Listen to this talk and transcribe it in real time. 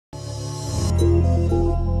Hello,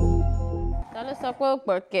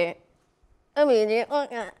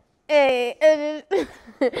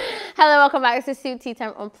 welcome back to Suit Tea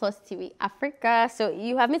Time on Plus TV Africa. So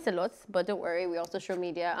you have missed a lot, but don't worry, we're on social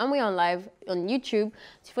media and we're on live on YouTube.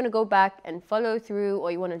 So if you want to go back and follow through,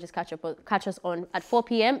 or you want to just catch us on at 4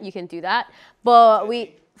 p.m., you can do that. But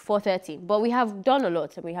 4:30. But we have done a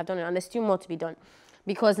lot, and and there's still more to be done,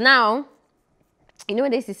 because now, you know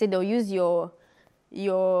when they used to say they'll use your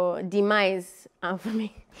demise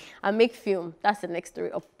and make film. That's the next story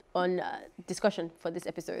on discussion for this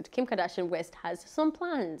episode. Kim Kardashian West has some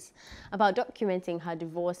plans about documenting her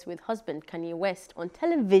divorce with husband Kanye West on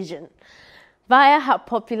television via her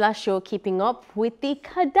popular show Keeping Up with the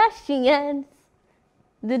Kardashians.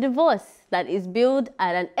 The divorce that is billed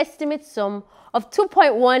at an estimate sum of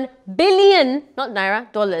 2.1 billion, not naira,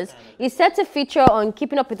 dollars, is set to feature on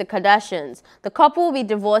Keeping Up with the Kardashians. The couple will be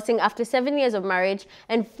divorcing after 7 years of marriage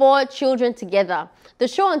and 4 children together. The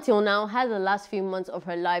show until now had the last few months of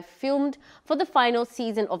her life filmed for the final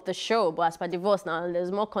season of the show, but as per divorce now,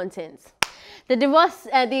 there's more content. The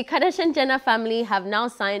Kardashian-Jenner family have now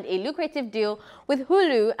signed a lucrative deal with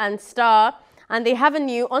Hulu and Star, and they have a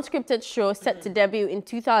new unscripted show set to debut in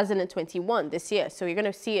 2021, this year, so you're going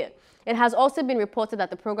to see it. It has also been reported that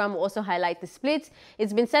the program will also highlight the split.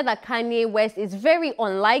 It's been said that Kanye West is very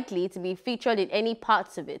unlikely to be featured in any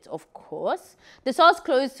parts of it, of course. The source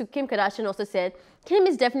close to Kim Kardashian also said, Kim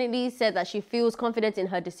has definitely said that she feels confident in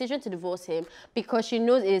her decision to divorce him because she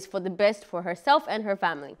knows it is for the best for herself and her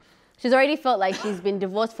family. She's already felt like she's been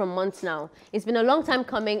divorced for months now. It's been a long time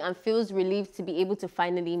coming and feels relieved to be able to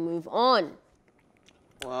finally move on.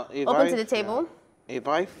 Well, Welcome to the table. If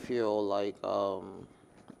I feel like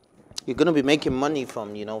you're going to be making money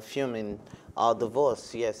from, filming our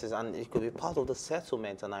divorce, yes, and it could be part of the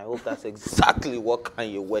settlement, and I hope that's exactly what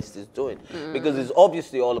Kanye West is doing, because it's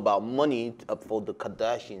obviously all about money for the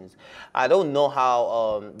Kardashians. I don't know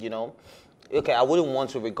how, okay, I wouldn't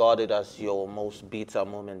want to regard it as your most bitter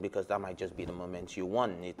moment, because that might just be the moment you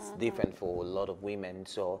won. It's different for a lot of women,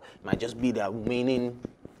 so it might just be their winning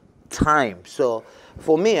time. So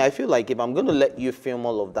for me, I feel like if I'm going to let you film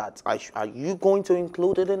all of that, are you going to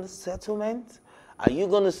include it in the settlement? Are you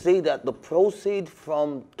going to say that the proceeds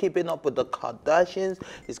from Keeping Up with the Kardashians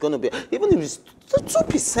is going to be, even if it's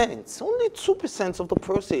 2%, only 2% of the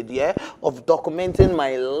proceeds, yeah, of documenting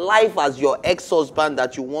my life as your ex-husband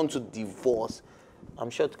that you want to divorce? I'm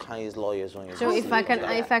sure Kanye's lawyers on your So if I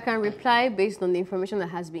can reply based on the information that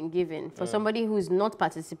has been given, for somebody who's not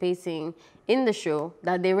participating in the show,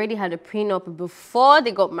 that they already had a prenup before they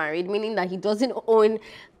got married, meaning that he doesn't own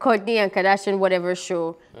Kourtney and Kardashian whatever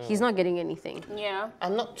show, he's not getting anything. Yeah.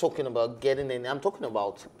 I'm not talking about getting any, I'm talking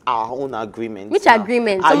about our own agreement. Which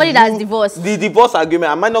agreement? Somebody that's divorced. The divorce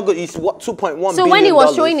agreement. Am I not good? It's what, 2.1 billion. So when he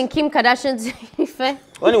was showing in Kim Kardashian's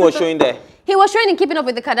when he was showing there. He was showing in Keeping Up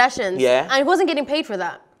with the Kardashians. Yeah. And he wasn't getting paid for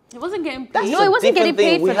that. He wasn't getting paid. No, he wasn't getting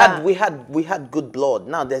paid for that. We had good blood.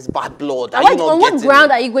 Now there's bad blood. On what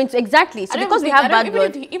ground are you going to exactly? So because we have bad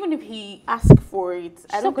blood, even if he asked for it,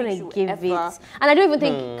 I don't think he would give ever. it. And I don't even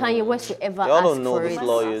think Kanye West will ever Y'all ask don't know for these it.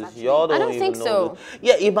 lawyers. Y'all don't I don't even think know so. them.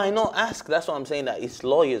 Yeah, he might not ask. That's what I'm saying. That it's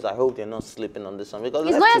lawyers. I hope they're not slipping on this one, because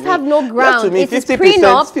his lawyers have no ground. It's his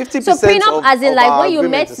prenup. So prenup, as in like when you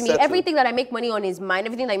met me, everything that I make money on is mine.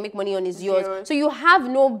 Everything that I make money on is yours. So you have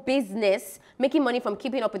no business making money from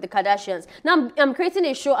Keeping Up with the Kardashians. Now I'm creating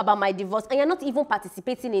a show about my divorce and you're not even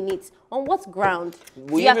participating in it. On what ground?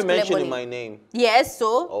 Were you even mentioning my name? Yes,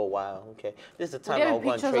 so? Oh, wow, okay. This is the time I'll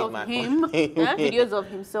go and trademark him, videos of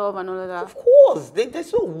himself and all of that. Of course.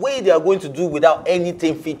 There's no way they are going to do without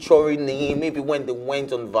anything featuring him. Maybe when they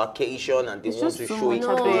went on vacation and they want to show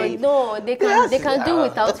it. No, they can do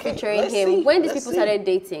without featuring him. When these people started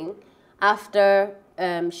dating, after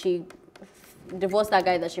she divorced that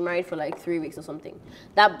guy that she married for like 3 weeks or something.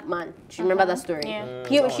 That man, do you remember that story? Yeah.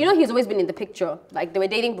 He's always been in the picture. Like they were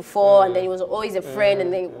dating before and then he was always a friend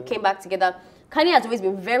and then came back together. Kanye has always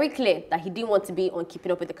been very clear that he didn't want to be on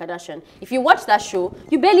Keeping Up with the Kardashian. If you watch that show,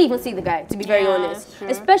 you barely even see the guy, to be very honest.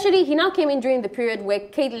 Especially, he now came in during the period where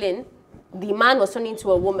Caitlyn, the man, was turning into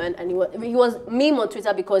a woman, and he was meme on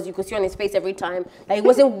Twitter because you could see on his face every time that he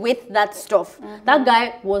wasn't with that stuff. That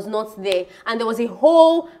guy was not there. And there was a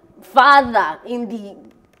whole father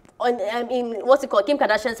in what's it called, Kim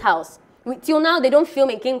Kardashian's house. Till now, they don't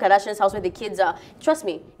film in Kim Kardashian's house where the kids are. Trust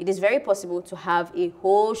me, it is very possible to have a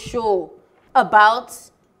whole show about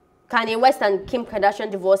Kanye West and Kim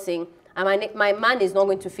Kardashian divorcing, and my man is not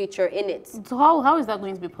going to feature in it. So how is that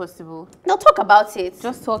going to be possible? They'll talk about it.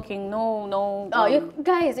 Just talking, no. Oh, you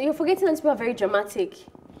guys, you're forgetting that people are very dramatic.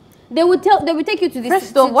 They would take you to this.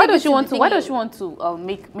 First off, why does she want to? Why does she want to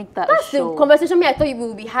make that That's a show? the conversation I thought we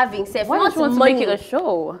would be having. Seth. Why does she want to make it a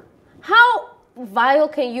show? How vile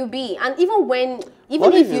can you be? And even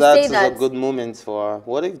What if if you that say is that, a good moment for her?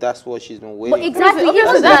 What if that's what she's been waiting but exactly, Obviously,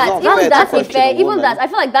 even that's that, not fair to that's question unfair. a Even woman. that, I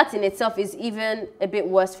feel like that in itself is even a bit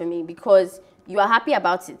worse for me because you are happy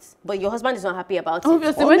about it, but your husband is not happy about it.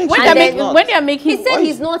 Obviously, What when makes they're you making not? when they're making He said Why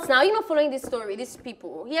he's is- not now. You're not following this story, these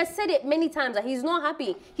people. He has said it many times that he's not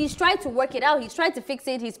happy. He's tried to work it out. He's tried to fix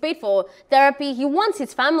it. He's paid for therapy. He wants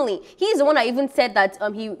his family. He's the one that even said that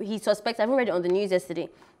he suspects, I haven't read it on the news yesterday,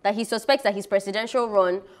 that he suspects that his presidential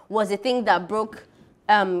run was a thing that broke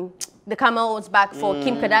the camel's back for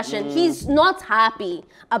Kim Kardashian. He's not happy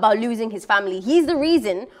about losing his family. He's the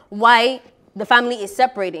reason why the family is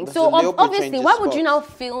separating. But So the Leopold obviously, changes why would you now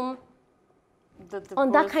spots. film the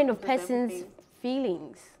on that divorce kind of and person's everything.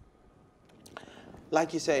 feelings?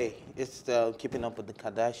 Like you say, it's keeping up with the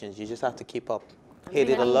Kardashians. You just have to keep up. Hate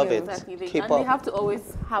it or love it. Exactly. Keep And up. they have to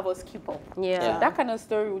always have us keep up. Yeah. That kind of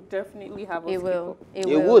story would definitely have us It keep will. up. It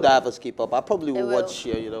You will. would have us keep up. I probably It would will. watch,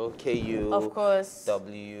 KU, Of course.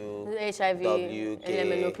 W, HIV, WK,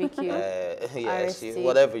 LMNOPQ, yes, RST,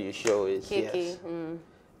 whatever your show is. KK. Yes.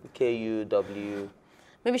 KU, W.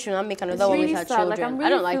 Maybe she will not make It's another one really with her sad. children. Like, I'm I really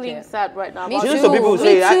don't like feeling it. sad right now. Me about too. You know some people who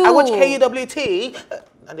say, Me I watch too. KUWT,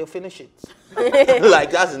 and they'll finish it.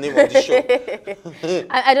 Like, that's the name of the show.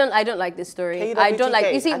 I don't like this story. I don't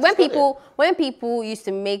like. You see, I when just got when people used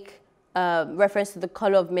to make reference to the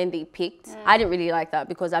color of men they picked, I didn't really like that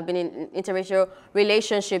because I've been in interracial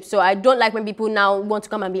relationships. So I don't like when people now want to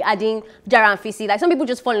come and be adding Jara and Fisi. Like some people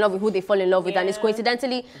just fall in love with who they fall in love with, and it's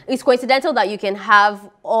coincidental that you can have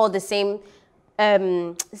all the same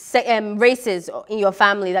races in your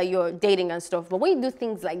family that you're dating and stuff. But when you do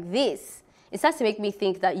things like this, it starts to make me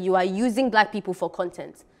think that you are using black people for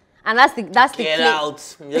content. And that's the Get claim.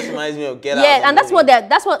 Out. It just reminds me of Get Out. Yeah, and the movie.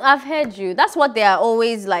 that's what I've heard you. That's what they are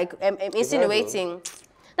always like insinuating.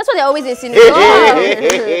 That's what they're always insinuating.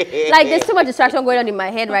 Oh. Like there's too much distraction going on in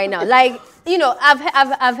my head right now. Like, you know,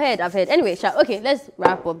 I've heard. Anyway, okay, let's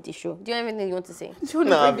wrap up the show. Do you have anything you want to say? Do you want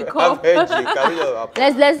No, to I've break the cup? heard you. Can we go up?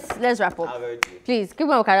 Let's wrap up. I've heard you. Please, keep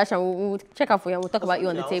on Kardashian. We'll check out for you and we'll talk about you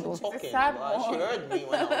on the I table. wasn't talking, sad but she one. heard me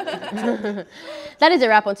when I was That is a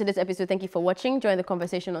wrap on today's episode. Thank you for watching. Join the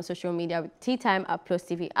conversation on social media with Tea Time at Plus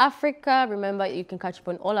TV Africa. Remember, you can catch up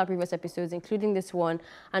on all our previous episodes, including this one,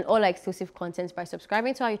 and all our exclusive content by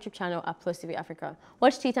subscribing to our YouTube channel at Plus TV Africa.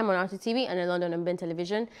 Watch Tea Time on RTV and in London on Ben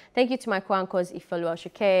Television. Thank you to my co-anchors Ifelu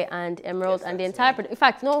Ashuke and Emerald and the entire... In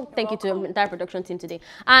fact, no, thank you to the entire production team today.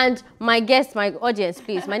 And my guests, my audience,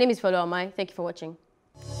 please. My name is Ifelu Amai. Thank you for watching.